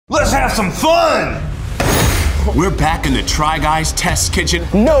Let's have some fun! We're back in the Try Guys test kitchen.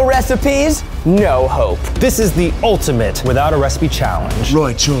 No recipes, no hope. This is the ultimate without a recipe challenge.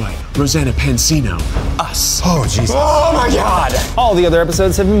 Roy, Choi, Rosanna, Pansino, us. Oh, Jesus. Oh my God. All the other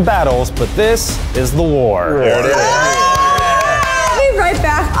episodes have been battles, but this is the war. Be right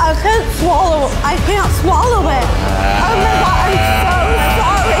back. I can't swallow it. I can't swallow it. Oh my God, I'm so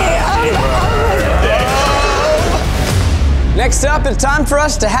sorry. Next up, it's time for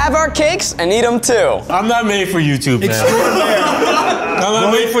us to have our cakes and eat them too. I'm not made for YouTube, man. I'm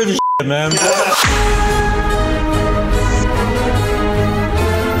not made for this shit, man.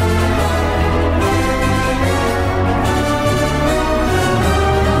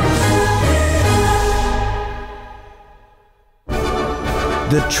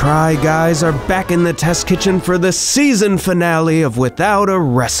 The Try Guys are back in the test kitchen for the season finale of Without a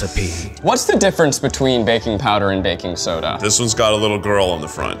Recipe. What's the difference between baking powder and baking soda? This one's got a little girl on the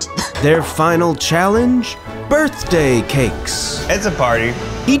front. Their final challenge? Birthday cakes. It's a party.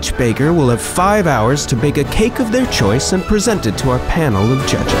 Each baker will have 5 hours to bake a cake of their choice and present it to our panel of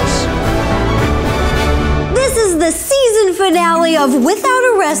judges. This is the season finale of Without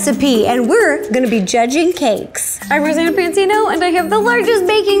a Recipe, and we're gonna be judging cakes. I'm Rosanna Pansino, and I have the largest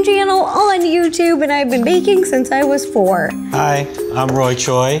baking channel on YouTube, and I've been baking since I was 4. Hi, I'm Roy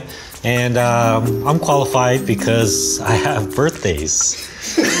Choi, and I'm qualified because I have birthdays.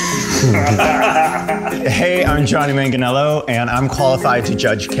 Hey, I'm Johnny Manganello, and I'm qualified to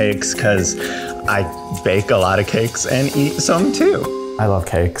judge cakes because I bake a lot of cakes and eat some too. I love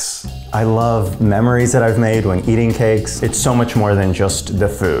cakes. I love memories that I've made when eating cakes. It's so much more than just the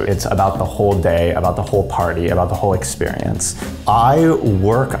food. It's about the whole day, about the whole party, about the whole experience. I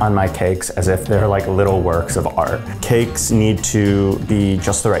work on my cakes as if they're like little works of art. Cakes need to be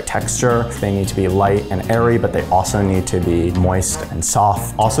just the right texture. They need to be light and airy, but they also need to be moist and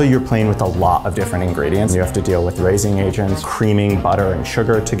soft. Also, you're playing with a lot of different ingredients. You have to deal with raising agents, creaming butter and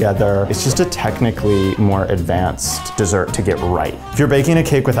sugar together. It's just a technically more advanced dessert to get right. If you're baking a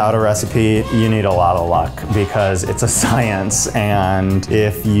cake without a recipe, you need a lot of luck because it's a science, and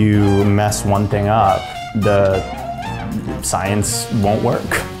if you mess one thing up, the science won't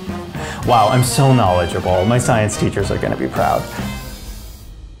work. Wow, I'm so knowledgeable. My science teachers are gonna be proud.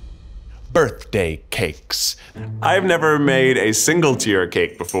 Birthday cakes. I've never made a single tier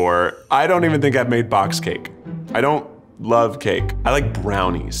cake before. I don't even think I've made box cake. I don't love cake. I like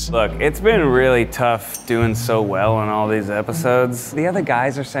brownies. Look, it's been really tough doing so well on all these episodes. The other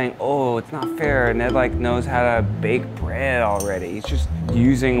guys are saying, oh, it's not fair. Ned like knows how to bake bread already. He's just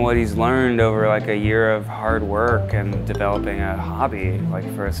using what he's learned over like a year of hard work and developing a hobby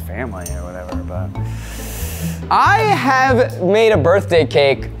like for his family or whatever, but. I have made a birthday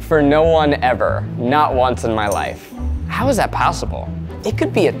cake for no one ever, not once in my life. How is that possible? It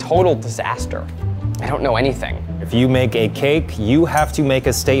could be a total disaster. I don't know anything. If you make a cake, you have to make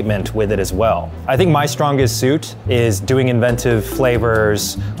a statement with it as well. I think my strongest suit is doing inventive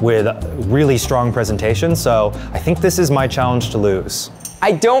flavors with really strong presentation, so I think this is my challenge to lose.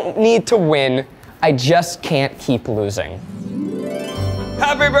 I don't need to win, I just can't keep losing.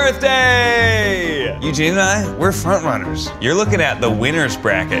 Happy birthday! Eugene and I, we're front runners. You're looking at the winner's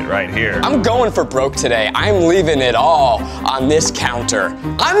bracket right here. I'm going for broke today. I'm leaving it all on this counter.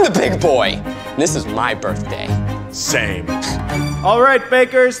 I'm the big boy. This is my birthday. Same. All right,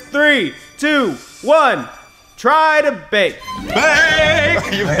 bakers, 3, 2, 1. Try to bake.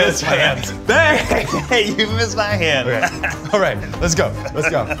 Bake! You missed my hand. Bake! You missed my hand. Okay. All right, let's go. Let's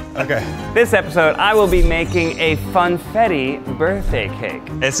go. Okay. This episode, I will be making a funfetti birthday cake.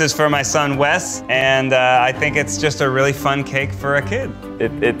 This is for my son Wes, and I think it's just a really fun cake for a kid.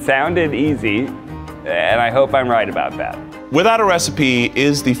 It sounded easy, and I hope I'm right about that. Without a Recipe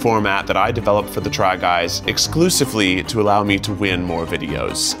is the format that I developed for the Try Guys exclusively to allow me to win more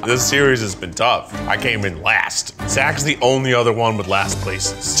videos. This series has been tough. I came in last. Zach's the only other one with last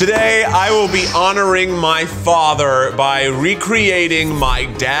places. Today, I will be honoring my father by recreating my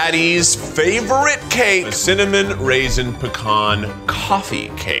daddy's favorite cake, the cinnamon raisin pecan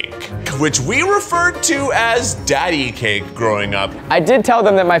coffee cake, which we referred to as daddy cake growing up. I did tell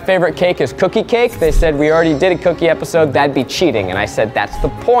them that my favorite cake is cookie cake. They said we already did a cookie episode, that'd be cheating, and I said that's the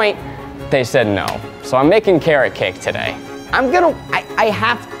point. They said no. So I'm making carrot cake today. I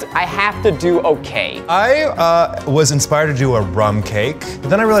have to do okay. I was inspired to do a rum cake, but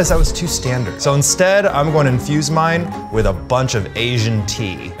then I realized that was too standard. So instead, I'm going to infuse mine with a bunch of Asian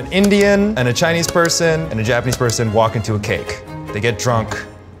tea. An Indian and a Chinese person and a Japanese person walk into a cake. They get drunk,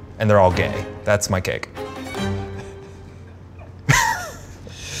 and they're all gay. That's my cake.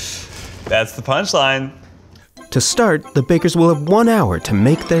 That's the punchline. To start, the bakers will have 1 hour to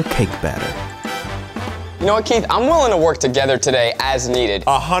make their cake batter. You know what, Keith? I'm willing to work together today as needed.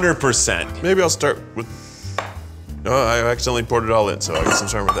 100%. Maybe I'll start with, oh, I accidentally poured it all in, so I guess I'm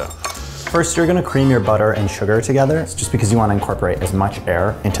starting with that. First, you're gonna cream your butter and sugar together, just because you wanna incorporate as much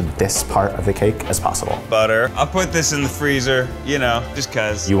air into this part of the cake as possible. Butter. I'll put this in the freezer, you know, just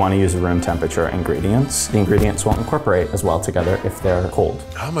cause. You wanna use room temperature ingredients. The ingredients won't incorporate as well together if they're cold.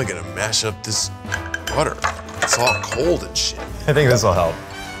 How am I gonna mash up this butter? It's all cold and shit. I think this will help.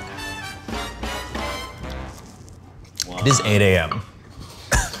 It is 8 a.m.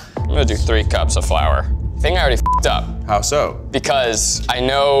 I'm gonna do 3 cups of flour. I think I already f***ed up. How so? Because I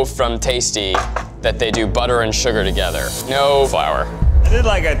know from Tasty that they do butter and sugar together. No flour. I did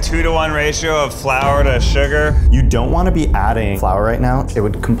like a 2-to-1 ratio of flour to sugar. You don't want to be adding flour right now. It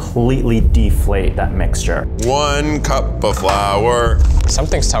would completely deflate that mixture. 1 cup of flour.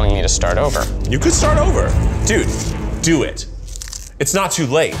 Something's telling me to start over. You could start over. Dude, do it. It's not too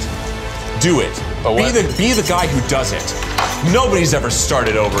late. Do it. But be the guy who does it. Nobody's ever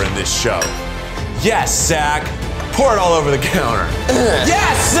started over in this show. Yes, Zach. Pour it all over the counter.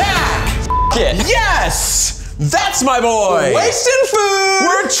 Yes, Zach! It. Yes! That's my boy! Wasting food!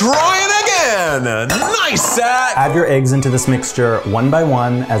 We're trying again! Nice, Zach! Add your eggs into this mixture one by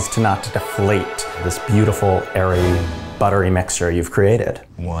one as to not to deflate this beautiful, airy, buttery mixture you've created.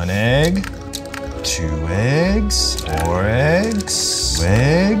 1 egg, 2 eggs, 4 eggs, 2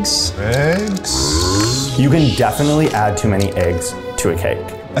 eggs. You can definitely add too many eggs to a cake.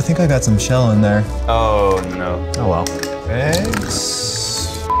 I think I got some shell in there. Oh no. Oh well.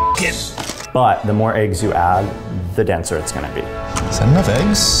 Eggs. But the more eggs you add, the denser it's gonna be. Is that enough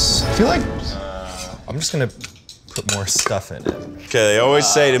eggs? I feel like I'm just gonna put more stuff in it. Okay, they always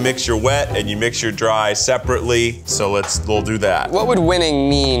say to mix your wet and you mix your dry separately, so we'll do that. What would winning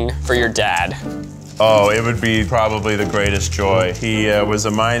mean for your dad? Oh, it would be probably the greatest joy. He was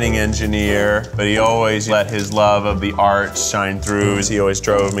a mining engineer, but he always let his love of the arts shine through. He always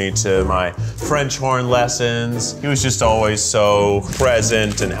drove me to my French horn lessons. He was just always so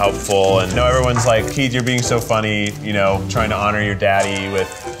present and helpful. And you know, everyone's like, Keith, you're being so funny, you know, trying to honor your daddy with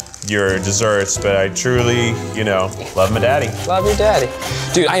your desserts, but I truly, you know, love my daddy. Love your daddy.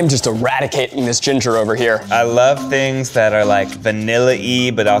 Dude, I am just eradicating this ginger over here. I love things that are like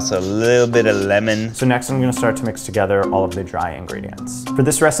vanilla-y, but also a little bit of lemon. So next I'm gonna start to mix together all of the dry ingredients. For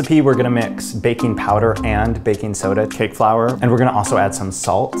this recipe, we're gonna mix baking powder and baking soda cake flour, and we're gonna also add some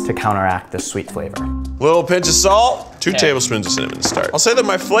salt to counteract the sweet flavor. Little pinch of salt, 2 tablespoons of cinnamon to start. I'll say that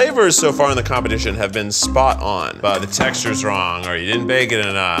my flavors so far in the competition have been spot on, but the texture's wrong or you didn't bake it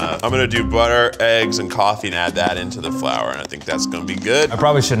enough. I'm gonna do butter, eggs, and coffee and add that into the flour, and I think that's gonna be good. I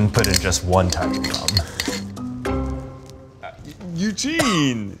probably shouldn't put in just 1 type of rum.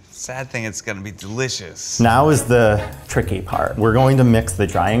 Eugene! Sad thing, it's gonna be delicious. Now is the tricky part. We're going to mix the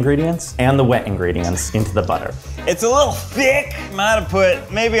dry ingredients and the wet ingredients into the butter. It's a little thick. Might have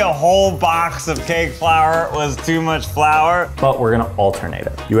put maybe a whole box of cake flour was too much flour. But we're gonna alternate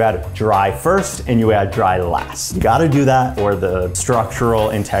it. You add dry first and you add dry last. You gotta do that or the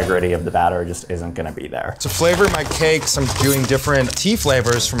structural integrity of the batter just isn't gonna be there. To flavor my cakes, I'm doing different tea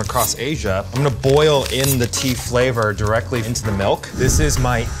flavors from across Asia. I'm gonna boil in the tea flavor directly into the milk. This is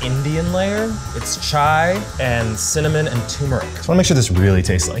my Indian layer. It's chai and cinnamon and turmeric. So I wanna make sure this really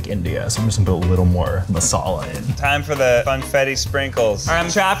tastes like India, so I'm just gonna put a little more masala in. Time for the funfetti sprinkles. I'm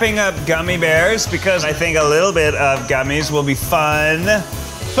chopping up gummy bears because I think a little bit of gummies will be fun.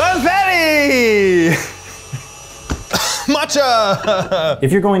 Funfetti! Matcha!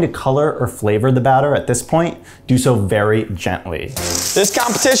 If you're going to color or flavor the batter at this point, do so very gently. This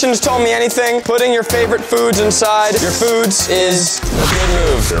competition has told me anything. Putting your favorite foods inside your foods is a good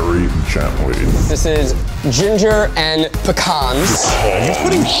move. Very gently. This is ginger and pecans. Are you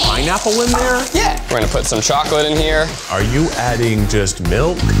putting pineapple in there? Yeah. We're gonna put some chocolate in here. Are you adding just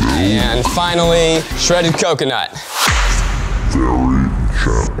milk? And finally, shredded coconut. Very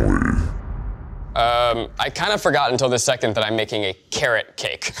gently. I kind of forgot until this second that I'm making a carrot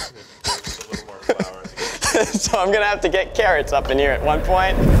cake. So I'm gonna have to get carrots up in here at one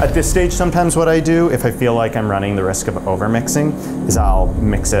point. At this stage, sometimes what I do, if I feel like I'm running the risk of overmixing, is I'll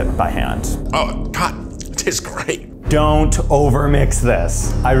mix it by hand. Oh, God, it tastes great. Don't overmix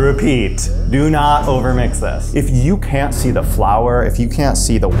this. I repeat, do not overmix this. If you can't see the flour, if you can't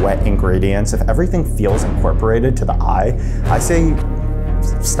see the wet ingredients, if everything feels incorporated to the eye, I say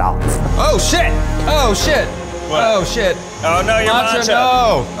stop. Oh shit! Oh shit! What? Oh shit! Oh no, your matcha!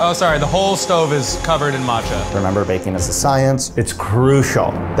 No! Oh sorry, the whole stove is covered in matcha. Remember, baking is a science. It's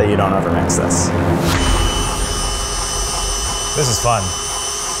crucial that you don't overmix this. This is fun.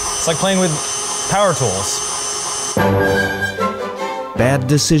 It's like playing with power tools. Bad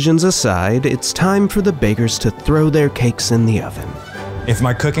decisions aside, it's time for the bakers to throw their cakes in the oven. If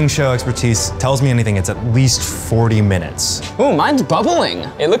my cooking show expertise tells me anything, it's at least 40 minutes. Ooh, mine's bubbling.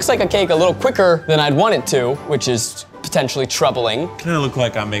 It looks like a cake a little quicker than I'd want it to, which is potentially troubling. Kind of look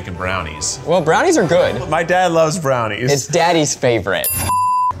like I'm making brownies. Well, brownies are good. My dad loves brownies. It's Daddy's favorite.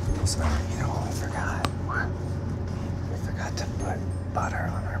 So, you know what we forgot? What? We forgot to put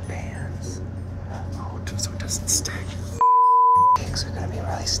butter on our pans. Oh, so it doesn't stick. Cakes are gonna be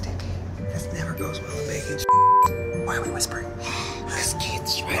really sticky. This never goes well in baking. Why are we whispering? Because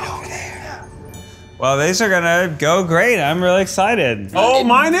Keith's right over there. Well, these are gonna go great. I'm really excited. Oh,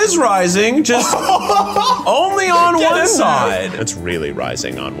 mine is rising, just only on one side. It's really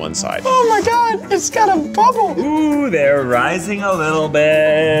rising on one side. Oh my God, it's got a bubble. Ooh, they're rising a little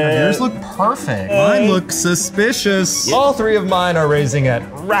bit. Yours look perfect. Mine look suspicious. All three of mine are raising at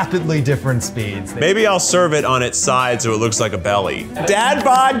rapidly different speeds. Maybe I'll serve it on its side so it looks like a belly. Dad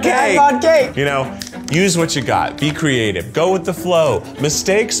bod cake. Dad bod cake. You know, use what you got. Be creative. Go with the flow.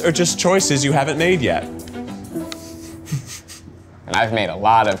 Mistakes are just choices you haven't made yet. And I've made a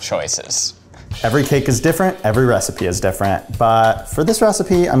lot of choices. Every cake is different, every recipe is different, but for this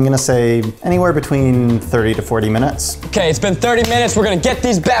recipe, I'm gonna say anywhere between 30 to 40 minutes. Okay, it's been 30 minutes. We're gonna get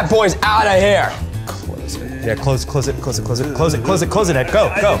these bad boys out of here. Close it. Yeah, close it, Ed.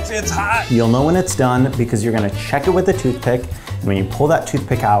 Go. It's hot. You'll know when it's done because you're gonna check it with a toothpick, and when you pull that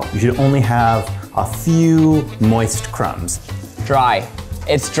toothpick out, you should only have a few moist crumbs. Dry.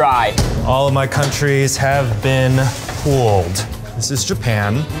 It's dry. All of my countries have been pooled. This is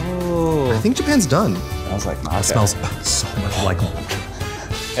Japan. Ooh. I think Japan's done. Smells like It smells so much like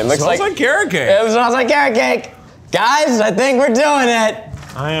It looks Smells like carrot cake. It smells like carrot cake. Guys, I think we're doing it.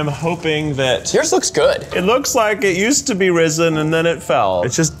 I am hoping that yours looks good. It looks like it used to be risen and then it fell.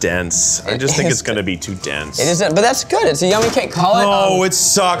 It's just dense. I just think it's gonna be too dense. It isn't, but that's good. It's a yummy cake. Call it. Oh, it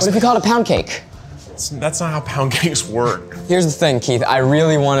sucks. What if you call it a pound cake? That's not how pound cakes work. Here's the thing, Keith. I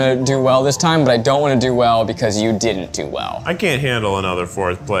really want to do well this time, but I don't want to do well because you didn't do well. I can't handle another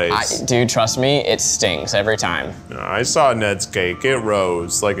fourth place. Dude, trust me, it stings every time. I saw Ned's cake. It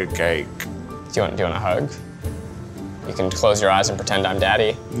rose like a cake. Do you want a hug? You can close your eyes and pretend I'm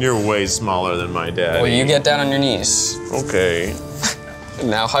Daddy. You're way smaller than my dad. Well, you get down on your knees. Okay.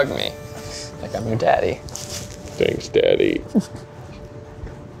 Now hug me, like I'm your daddy. Thanks, Daddy.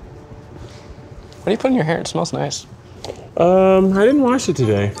 What do you put in your hair? It smells nice. I didn't wash it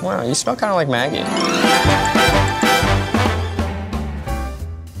today. Wow, you smell kind of like Maggie.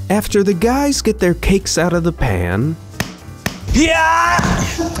 After the guys get their cakes out of the pan, Yeah!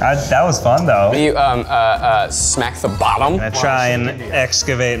 That was fun though. You smack the bottom. I'm gonna try and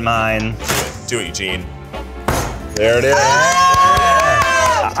excavate mine. Do it, Eugene. There it is.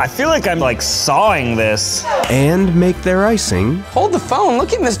 I feel like I'm like sawing this. and make their icing, Hold the phone.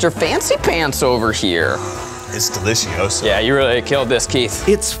 Look at Mr. Fancy Pants over here. It's delicious. Yeah, you really killed this, Keith.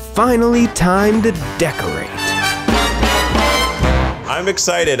 it's finally time to decorate. I'm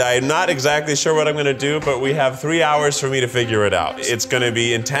excited. I'm not exactly sure what I'm gonna do, but we have 3 hours for me to figure it out. It's gonna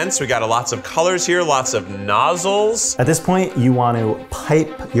be intense. We got lots of colors here, lots of nozzles. At this point, you want to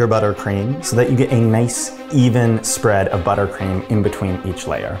pipe your buttercream so that you get a nice, even spread of buttercream in between each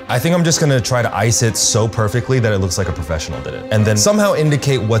layer. I think I'm just gonna try to ice it so perfectly that it looks like a professional did it. And then somehow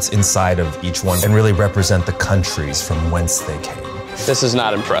indicate what's inside of each one and really represent the countries from whence they came. This is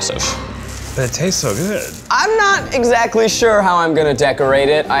not impressive. But it tastes so good. I'm not exactly sure how I'm gonna decorate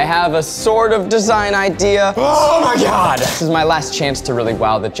it. I have a sort of design idea. Oh my God! This is my last chance to really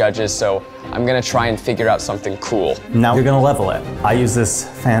wow the judges, so I'm gonna try and figure out something cool. Now you're gonna level it. I use this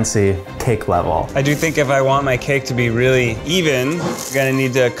fancy cake level. I do think if I want my cake to be really even, I'm gonna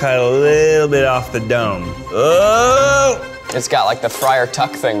need to cut a little bit off the dome. Oh! It's got like the Friar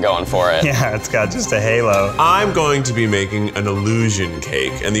Tuck thing going for it. Yeah, it's got just a halo. I'm going to be making an illusion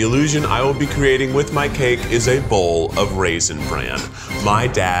cake, and the illusion I will be creating with my cake is a bowl of Raisin Bran, my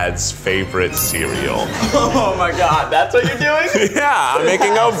dad's favorite cereal. Oh my God, that's what you're doing? Yeah, I'm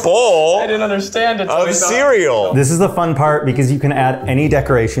making a bowl I didn't understand it. of cereal. This is the fun part because you can add any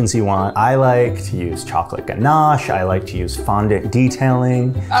decorations you want. I like to use chocolate ganache. I like to use fondant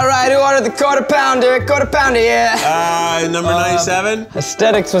detailing. All right, who ordered the quarter pounder? Quarter pounder, yeah. Number 97?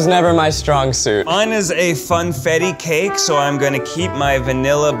 Aesthetics was never my strong suit. Mine is a funfetti cake, so I'm gonna keep my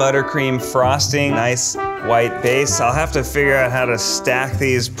vanilla buttercream frosting, nice white base. I'll have to figure out how to stack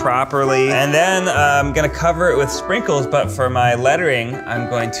these properly. And then I'm gonna cover it with sprinkles, but for my lettering, I'm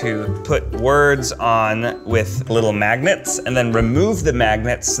going to put words on with little magnets and then remove the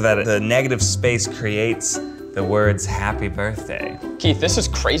magnets so that the negative space creates the words happy birthday. Keith, this is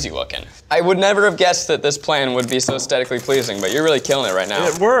crazy looking. I would never have guessed that this plan would be so aesthetically pleasing, but you're really killing it right now.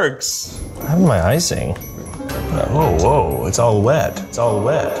 It works. I have my icing. Whoa, whoa, it's all wet. It's all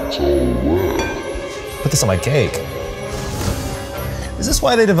wet. It's all wet. Put this on my cake. Is this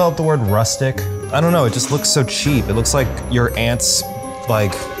why they developed the word rustic? I don't know, it just looks so cheap. It looks like your aunt's,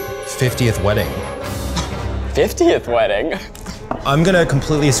 like, 50th wedding. 50th wedding? I'm gonna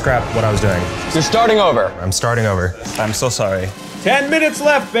completely scrap what I was doing. You're starting over. I'm starting over. I'm so sorry. 10 minutes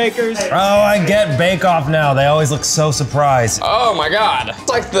left, bakers. Oh, I get Bake Off now. They always look so surprised. Oh my God. It's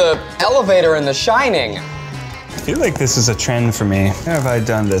like the elevator in The Shining. I feel like this is a trend for me. Where have I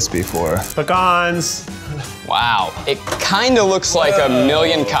done this before? Pecans. Wow. It kind of looks like a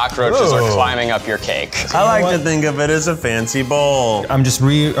million cockroaches are climbing up your cake. I like to think of it as a fancy bowl. I'm just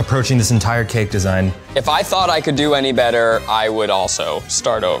reapproaching this entire cake design. If I thought I could do any better, I would also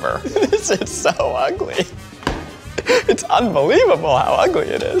start over. This is so ugly. It's unbelievable how ugly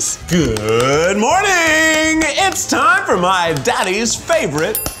it is. Good morning! It's time for my daddy's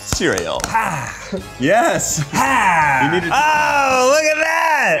favorite cereal. Yes. Oh, look at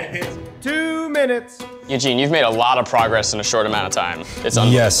that! 2 minutes. Eugene, you've made a lot of progress in a short amount of time. It's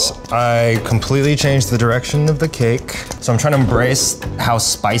unbelievable. Yes, I completely changed the direction of the cake. So I'm trying to embrace how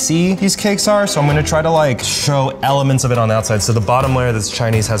spicy these cakes are. So I'm gonna try to like show elements of it on the outside. So the bottom layer that's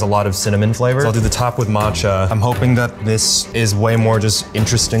Chinese has a lot of cinnamon flavor. So I'll do the top with matcha. I'm hoping that this is way more just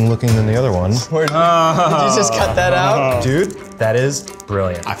interesting looking than the other one. Did you just cut that out? Dude, that is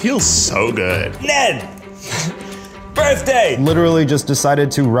brilliant. I feel so good. Ned! Birthday! Literally just decided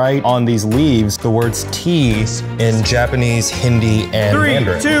to write on these leaves the words tea in Japanese, Hindi, and 3,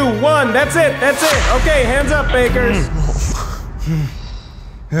 Mandarin. 2, 1. That's it. That's it. Okay, hands up, bakers.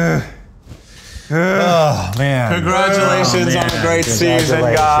 Oh, man. Congratulations on a great season,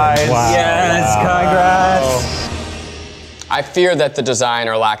 guys. Wow. Yes, congrats. I fear that the design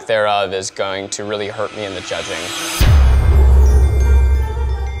or lack thereof is going to really hurt me in the judging.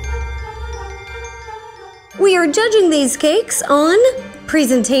 We are judging these cakes on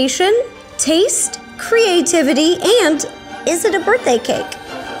presentation, taste, creativity, and is it a birthday cake?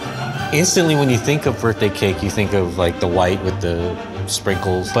 Instantly, when you think of birthday cake, you think of like the white with the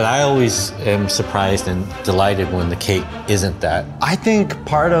sprinkles. But I always am surprised and delighted when the cake isn't that. I think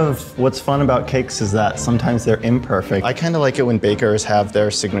part of what's fun about cakes is that sometimes they're imperfect. I kind of like it when bakers have their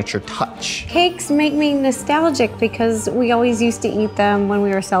signature touch. Cakes make me nostalgic because we always used to eat them when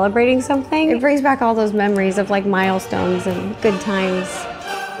we were celebrating something. It brings back all those memories of like milestones and good times.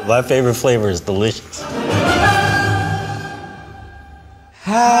 My favorite flavor is delicious.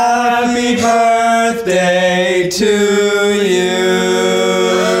 Happy birthday to you.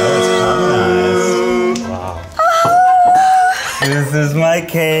 Wow. This is my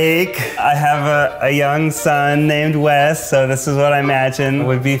cake. I have a young son named Wes, so this is what I imagine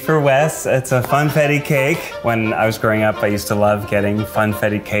would be for Wes. It's a funfetti cake. When I was growing up, I used to love getting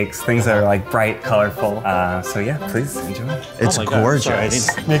funfetti cakes, things that are like bright, colorful. So yeah, please enjoy. It's gorgeous.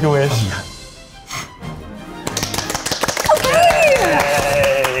 Sorry, make a wish.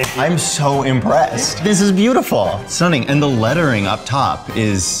 I'm so impressed. This is beautiful, stunning, and the lettering up top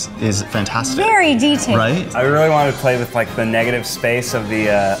is fantastic. Very detailed. Right? I really wanted to play with like the negative space of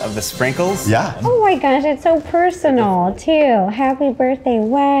the sprinkles. Yeah. Oh my gosh, it's so personal too. Happy birthday,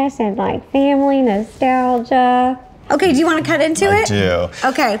 Wes, and like family nostalgia. Okay, do you want to cut into it? I do.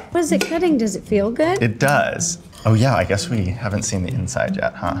 Okay. What is it cutting? Does it feel good? It does. Oh yeah, I guess we haven't seen the inside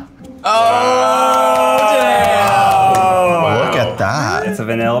yet, huh? Oh, Wow. Look at that. It's a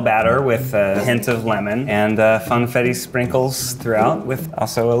vanilla batter with a hint of lemon and funfetti sprinkles throughout with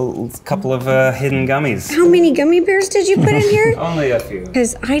also a couple of hidden gummies. How many gummy bears did you put in here? Only a few.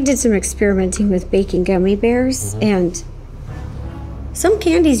 Because I did some experimenting with baking gummy bears, and some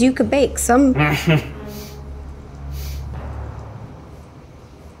candies you could bake, some...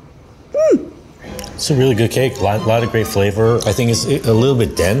 It's a really good cake, a lot of great flavor. I think it's a little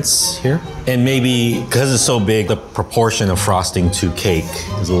bit dense here. And maybe because it's so big, the proportion of frosting to cake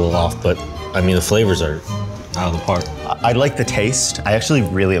is a little off, but I mean, the flavors are out of the park. I like the taste. I actually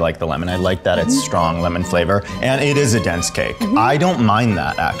really like the lemon. I like that it's strong lemon flavor, and it is a dense cake. I don't mind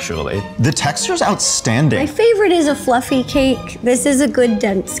that, actually. The texture's outstanding. My favorite is a fluffy cake. This is a good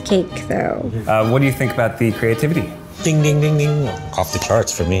dense cake, though. What do you think about the creativity? Ding, ding, ding, ding. Off the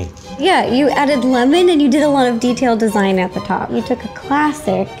charts for me. Yeah, you added lemon and you did a lot of detailed design at the top. You took a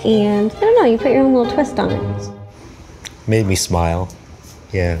classic and, I don't know, you put your own little twist on it. Made me smile.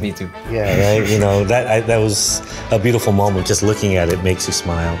 Yeah. Me too. Yeah, right? You know, that was a beautiful moment. Just looking at it makes you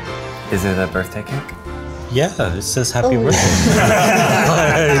smile. Is it a birthday cake? Yeah, it says happy birthday.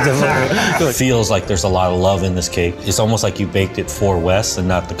 It feels like there's a lot of love in this cake. It's almost like you baked it for Wes and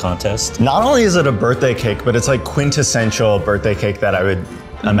not the contest. Not only is it a birthday cake, but it's like quintessential birthday cake that I would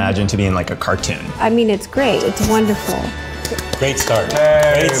imagine to be in like a cartoon. I mean, it's great. It's wonderful. Great start.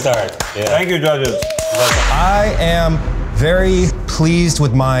 Great start. Yeah. Thank you, judges. I am very pleased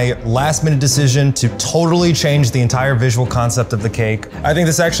with my last minute decision to totally change the entire visual concept of the cake. I think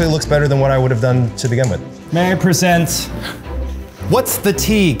this actually looks better than what I would have done to begin with. May I present What's the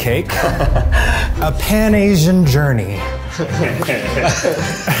Tea Cake? A Pan-Asian Journey.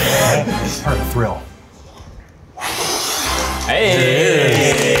 Part of thrill.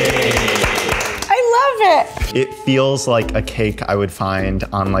 Hey! I love it. It feels like a cake I would find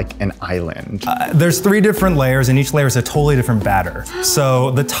on like an island. There's 3 different layers, and each layer is a totally different batter.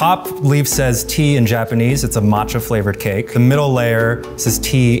 So the top leaf says tea in Japanese, it's a matcha flavored cake. The middle layer says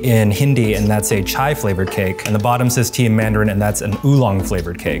tea in Hindi, and that's a chai flavored cake. And the bottom says tea in Mandarin, and that's an oolong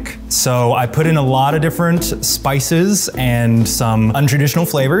flavored cake. So I put in a lot of different spices and some untraditional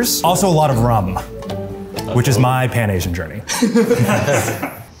flavors. Also a lot of rum, which is my Pan-Asian journey.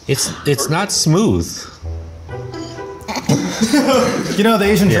 It's not smooth. You know, the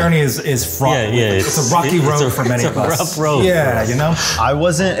Asian journey is fraught. Yeah, it's a rocky road for many of us. Rough road. Yeah, you know? I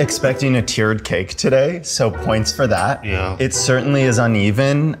wasn't expecting a tiered cake today, so points for that. Yeah. It certainly is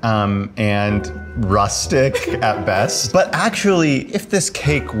uneven and rustic at best. But actually, if this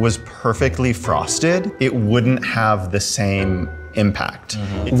cake was perfectly frosted, it wouldn't have the same impact.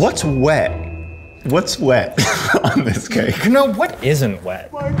 What's wet? What's wet on this cake? You know, what isn't wet?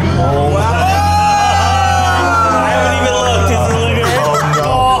 I haven't even looked. It's really good.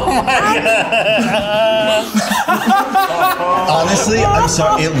 Honestly, I'm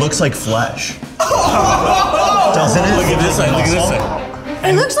sorry, it looks like flesh. Doesn't it? Look at this side, look at this side.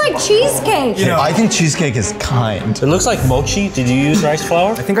 It looks like cheesecake. You know, I think cheesecake is kind. It looks like mochi. Did you use rice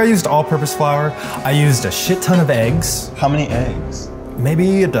flour? I think I used all-purpose flour. I used a shit ton of eggs. How many eggs?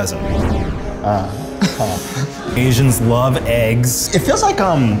 Maybe a dozen. Asians love eggs. It feels like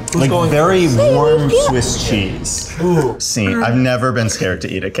very warm Swiss cheese. Ooh. See, I've never been scared to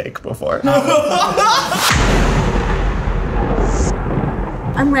eat a cake before.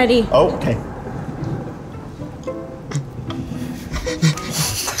 I'm ready. Oh, okay.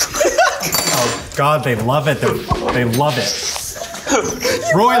 Oh God, they love it. They love it.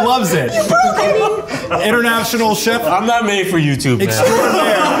 Roy loves it. International chef. I'm not made for YouTube, man.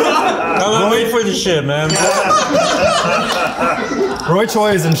 Extraordinaire. I'm not made for this shit, man. Roy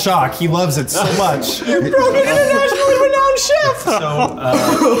Choi is in shock. He loves it so much. You broke an internationally renowned chef. So,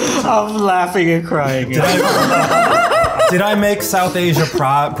 I'm laughing and crying. Did I make South Asia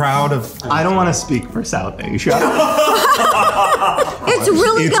proud of? I don't want to speak for South Asia. It's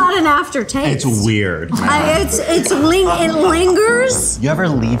really got an aftertaste. It's weird, man. It lingers. You ever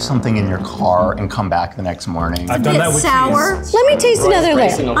leave something in your car and come back the next morning? I've done that with sour. cheese. Let me taste another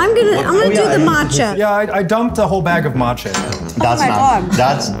layer. I'm gonna do the matcha. Yeah, I dumped a whole bag of matcha. That's God.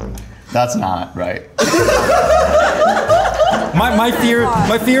 That's not right. My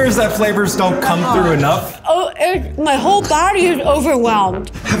fear is that flavors don't come through enough. Oh, my whole body is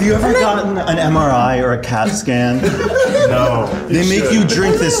overwhelmed. Have you ever gotten an MRI or a CAT scan? No. They make you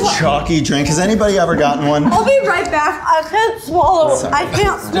drink this chalky drink. Has anybody ever gotten one? I'll be right back. I can't swallow. I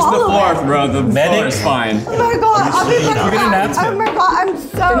can't swallow. Just the floor, it. bro. The floor is fine. Oh my God, I'll be right Give it a back. napkin. Oh my God, I'm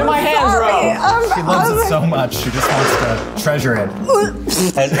so Into my hands, bro. sorry. She loves it so much. She just wants to treasure it.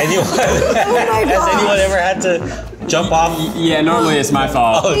 Has anyone ever had to jump off? Yeah, normally it's my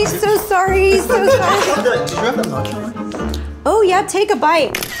fault. He's so sorry. He's so sorry. Oh yeah, take a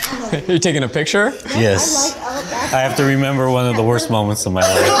bite. You're taking a picture? Yes. I have to remember one of the worst moments of my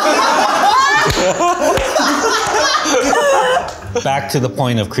life. Back to the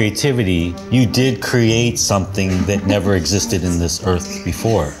point of creativity, you did create something that never existed in this earth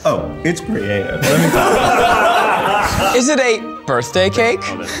before. Oh, it's creative. Let me tell you. Is it a birthday cake?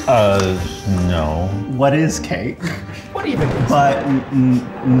 No. What is cake? What even? But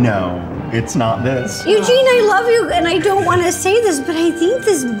no, it's not this. Eugene, I love you, and I don't want to say this, but I think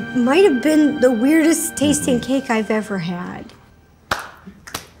this might have been the weirdest tasting cake I've ever had.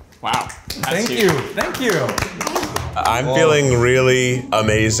 Wow. Thank you. Thank you. I'm feeling really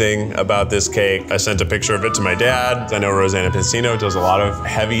amazing about this cake. I sent a picture of it to my dad. I know Rosanna Pansino does a lot of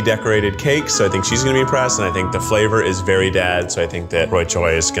heavy decorated cakes, so I think she's gonna be impressed, and I think the flavor is very dad, so I think that Roy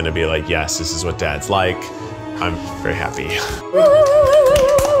Choi is gonna be like, yes, this is what dad's like. I'm very happy. Whoa!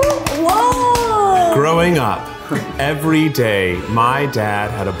 Growing up, Every day, my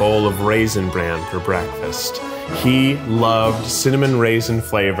dad had a bowl of Raisin Bran for breakfast. He loved cinnamon raisin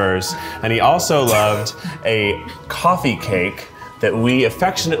flavors, and he also loved a coffee cake that we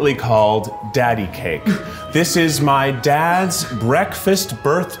affectionately called Daddy Cake. This is my dad's breakfast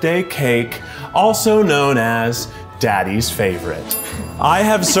birthday cake, also known as Daddy's favorite. I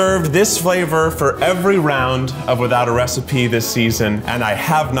have served this flavor for every round of Without a Recipe this season, and I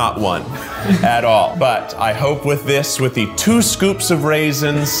have not won at all. But I hope with this, with the 2 scoops of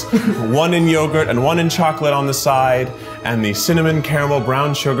raisins, 1 in yogurt and 1 in chocolate on the side, and the cinnamon caramel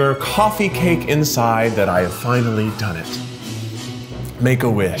brown sugar coffee cake inside, that I have finally done it. Make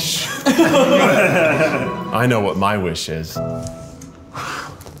a wish. I know what my wish is.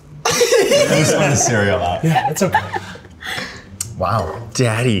 Just want the cereal out. Yeah, it's okay. Wow,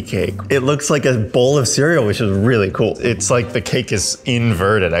 Daddy Cake. It looks like a bowl of cereal, which is really cool. It's like the cake is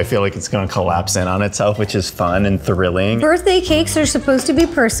inverted. I feel like it's gonna collapse in on itself, which is fun and thrilling. Birthday cakes are supposed to be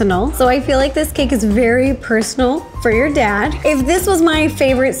personal, so I feel like this cake is very personal for your dad. If this was my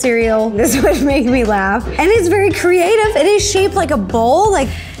favorite cereal, this would make me laugh. And it's very creative. It is shaped like a bowl. Like,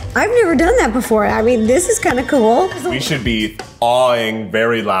 I've never done that before. I mean, this is kind of cool. We should be awing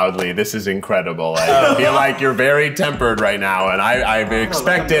very loudly. This is incredible. I feel like you're very tempered right now, and I've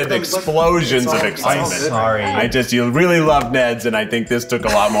expected explosions of excitement. I'm sorry. You really love Ned's, and I think this took a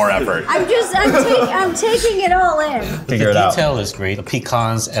lot more effort. I'm taking it all in. Figure it out. The detail is great. The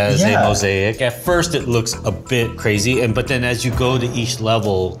pecans as a mosaic. At first it looks a bit crazy, but then as you go to each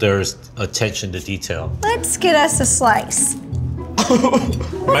level, there's attention to detail. Let's get us a slice.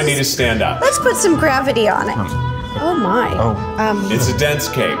 Might need to stand up. Let's put some gravity on it. Oh my. It's a dense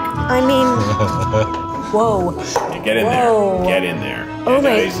cake. I mean, whoa. Yeah, get in there. Get in there. Oh Yeah,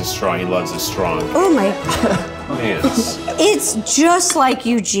 my. He's a strong. He loves it strong. Oh my. Hands. It's just like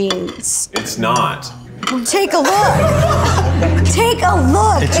Eugene's. It's not. Take a look. Take a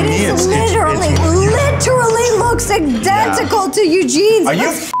look. It's It me, is it's- literally looks identical to Eugene's. Are you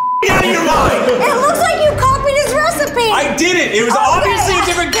out of your mind? It looks like you copied his recipe. I didn't. It was obviously a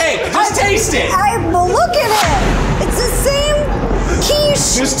different cake. Just taste it. Look at it. It's the same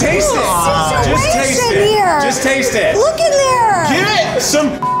quiche. Just taste it. Just taste situation it. here. Just taste it. Look in there. Give it some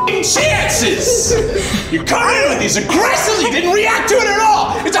chances. You come in with these aggressively. You didn't react to it at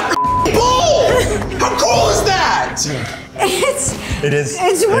all. It's a bowl. How cool is that? It is.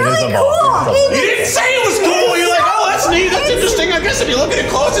 It's it really is a bowl. cool. You didn't say it was cool. You're like, oh, that's neat. That's interesting. I guess if you look at it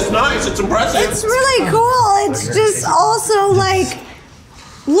close, it's nice. It's impressive. It's really cool. It's just also like,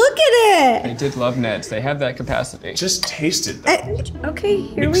 look at I it. did love Ned's. They have that capacity. Just taste it. Though. Okay,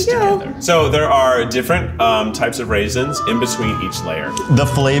 here Mixed we go. together. So there are different types of raisins in between each layer. The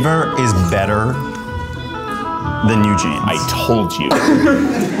flavor is better than Eugene's. I told you.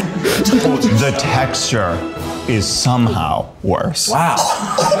 I told you. The texture is somehow worse. Wow.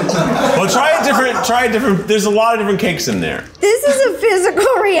 Well, try a different. There's a lot of different cakes in there. This is a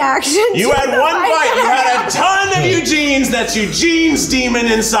physical reaction. You to had the one bite. You had a bite. ton of Eugene's. That's Eugene's demon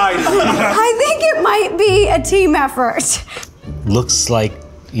inside of you. I think it might be a team effort. Looks like,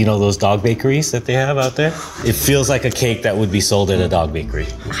 you know, those dog bakeries that they have out there? It feels like a cake that would be sold at a dog bakery.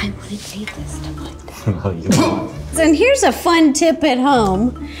 I wouldn't eat this to my Oh, you won't. And here's a fun tip at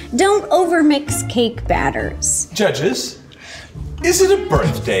home. Don't overmix cake batters. Judges, is it a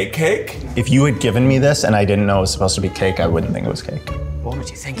birthday cake? If you had given me this and I didn't know it was supposed to be cake, I wouldn't think it was cake. What would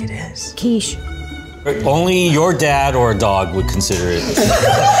you think it is? Quiche. Only your dad or a dog would consider it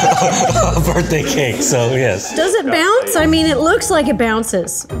a birthday cake, so yes. Does it bounce? I mean, it looks like it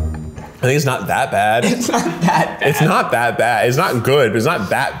bounces. I think it's not that bad. It's not that bad. It's not that bad. It's not good, but it's not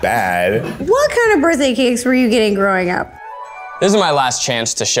that bad. What kind of birthday cakes were you getting growing up? This is my last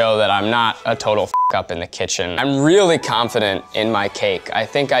chance to show that I'm not a total up in the kitchen. I'm really confident in my cake. I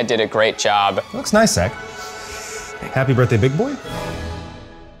think I did a great job. Looks nice, Zach. Happy birthday, big boy.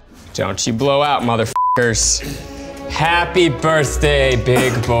 Don't you blow out, motherfuckers. Happy birthday,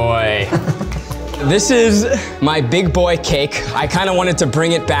 big boy. This is my big boy cake. I kind of wanted to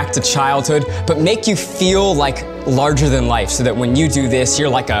bring it back to childhood, but make you feel like larger than life so that when you do this, you're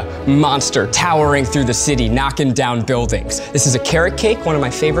like a monster towering through the city, knocking down buildings. This is a carrot cake, one of my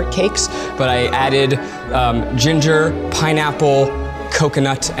favorite cakes, but I added ginger, pineapple,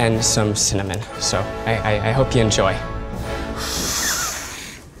 coconut, and some cinnamon. So I hope you enjoy.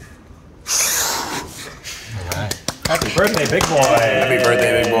 Happy birthday, big boy. Happy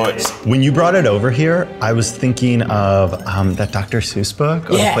birthday, big boys. When you brought it over here, I was thinking of that Dr. Seuss book,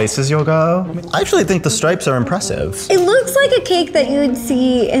 or The Places You'll Go. I actually think the stripes are impressive. It looks like a cake that you would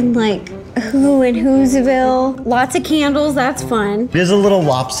see in like who in Whoville. Lots of candles, that's fun. It is a little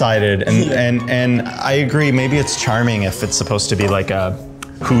lopsided, and I agree, maybe it's charming if it's supposed to be like a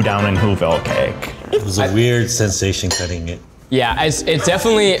who down in Whoville cake. It was a weird sensation cutting it. Yeah, it's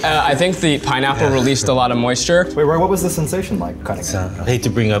definitely, I think the pineapple released a lot of moisture. Wait, Roy, what was the sensation like cutting it? I hate to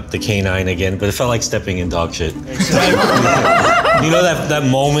bring up the canine again, but it felt like stepping in dog shit. You know that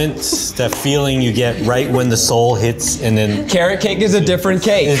moment, that feeling you get right when the soul hits and then... Carrot cake is a different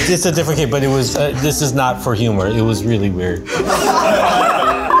cake. It's a different cake, but it was, this is not for humor. It was really weird.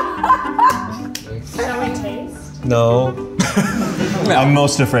 No. I'm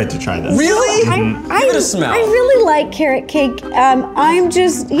most afraid to try this. Really? Give it a smell. I really like carrot cake. I'm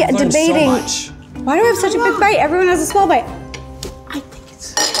just debating. So much. Why do I have such a big bite? Everyone has a small bite.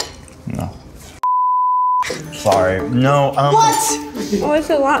 No. Sorry. No. What? Oh, it's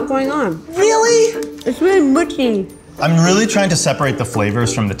a lot going on. Really? It's really mushy. I'm really trying to separate the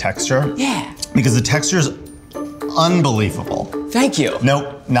flavors from the texture. Yeah. Because the texture's unbelievable. Thank you.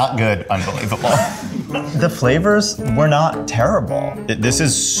 Nope, not good, unbelievable. The flavors were not terrible. This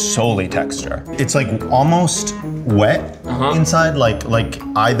is solely texture. It's like almost wet inside, like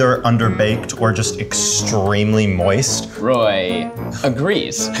either underbaked or just extremely moist. Roy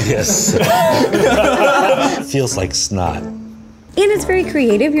agrees. Yes. Feels like snot. And it's very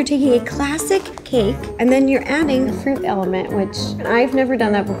creative. You're taking a classic cake and then you're adding a fruit element, which I've never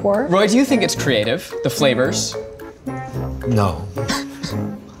done that before. Roy, do you think it's creative, the flavors? No.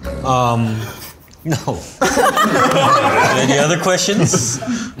 No. Any other questions?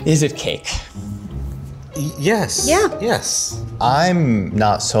 Is it cake? Yes. Yeah. Yes. I'm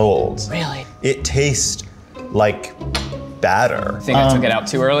not sold. Really? It tastes like batter. Think I took it out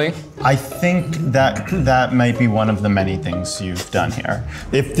too early? I think that might be one of the many things you've done here.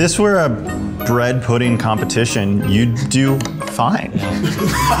 If this were a bread pudding competition, you'd do fine.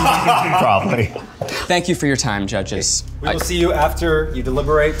 Probably. Thank you for your time, judges. We will see you after you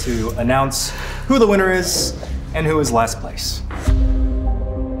deliberate to announce who the winner is and who is last place.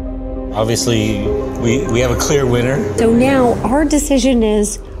 Obviously, we have a clear winner. So now our decision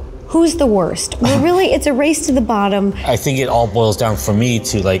is who's the worst? Well, really, it's a race to the bottom. I think it all boils down for me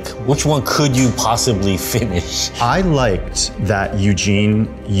to like, which one could you possibly finish? I liked that Eugene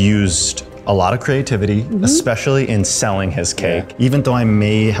used a lot of creativity, especially in selling his cake, even though I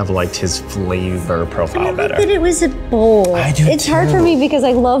may have liked his flavor profile better. But it was a bowl. I do It's hard for me because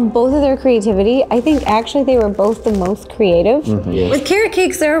I love both of their creativity. I think actually they were both the most creative. With carrot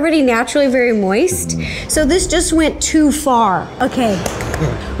cakes, they're already naturally very moist. So this just went too far. Okay,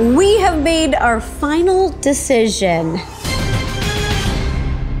 we have made our final decision.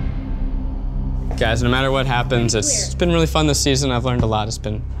 Guys, no matter what happens, it's been really fun this season. I've learned a lot. It's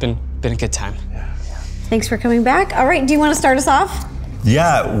been a good time. Thanks for coming back. All right, do you want to start us off?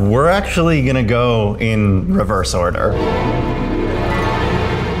 Yeah, we're actually gonna go in reverse order.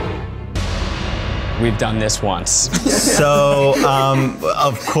 We've done this once. So,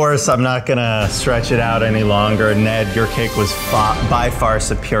 of course, I'm not gonna stretch it out any longer. Ned, your cake was by far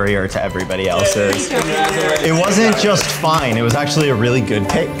superior to everybody else's. It wasn't just fine, it was actually a really good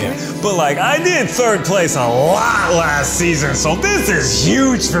cake. But like, I did third place a lot last season, so this is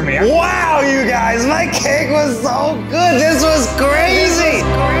huge for me. Wow, you guys, my cake was so good. This was crazy.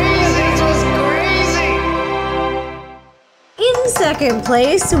 This was crazy. In second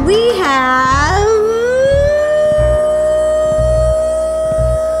place, we have...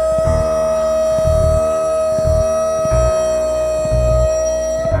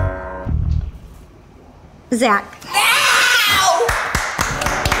 Zach.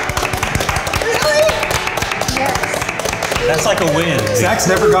 That's like a win. Zach's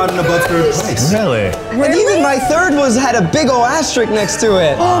never gotten above third place. Really? And even my third had a big ol' asterisk next to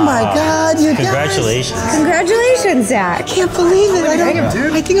it. Oh my God, you guys. Congratulations. Congratulations, Zach. I can't believe it.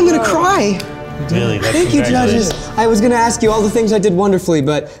 I think I'm gonna cry. Really, Thank you, judges. I was gonna ask you all the things I did wonderfully,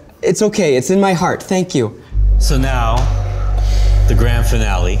 but it's okay. It's in my heart. Thank you. So now, the grand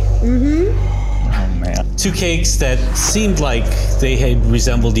finale. Oh man. Two cakes that seemed like they had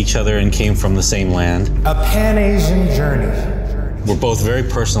resembled each other and came from the same land. A Pan-Asian journey. Were both very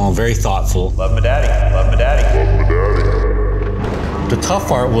personal and very thoughtful. Love my daddy. Love my daddy. The tough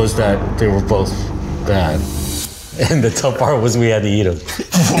part was that they were both bad. And the tough part was we had to eat them.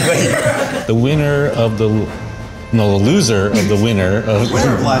 The winner of the... No, the loser of the winner of...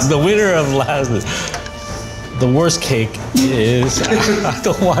 The winner of last... The worst cake is... I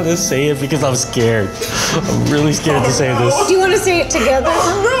don't want to say it because I'm scared. I'm really scared to say this. Do you want to say it together?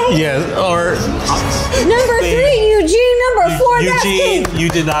 Yes, or... Number 3, Eugene. Number 4, that's Eugene, cake. you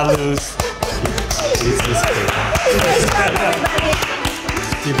did not lose.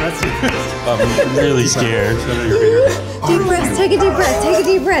 Deep breaths. I'm really scared. Deep breath, take a deep breath, take a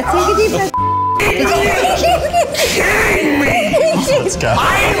deep breath, take a deep breath. Kidding me! Let's go.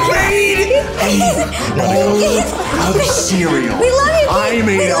 I made a bowl of cereal. We love you, I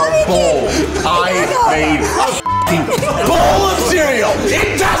made a bowl. I made a bowl of cereal.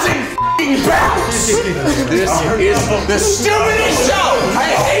 It doesn't bounce. This is the stupidest show. I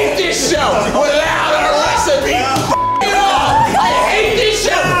hate this show. Without a recipe. It all. I hate this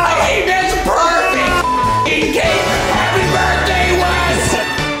show. I hate this perfect cake. Happy birthday, Wes.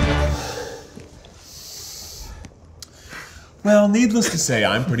 Well, needless to say,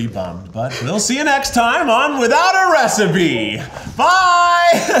 I'm pretty bummed, but we'll see you next time on Without a Recipe.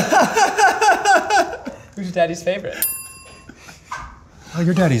 Bye! Who's your daddy's favorite? Oh,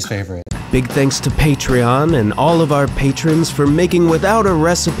 your daddy's favorite. Big thanks to Patreon and all of our patrons for making Without a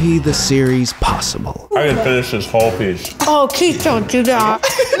Recipe the series possible. I can finish this whole piece. Oh, Keith, don't do that.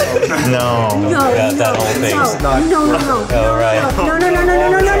 No. No, Got that whole thing. no. All right.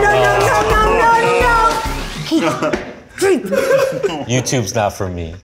 No. Keith, drink. YouTube's not for me.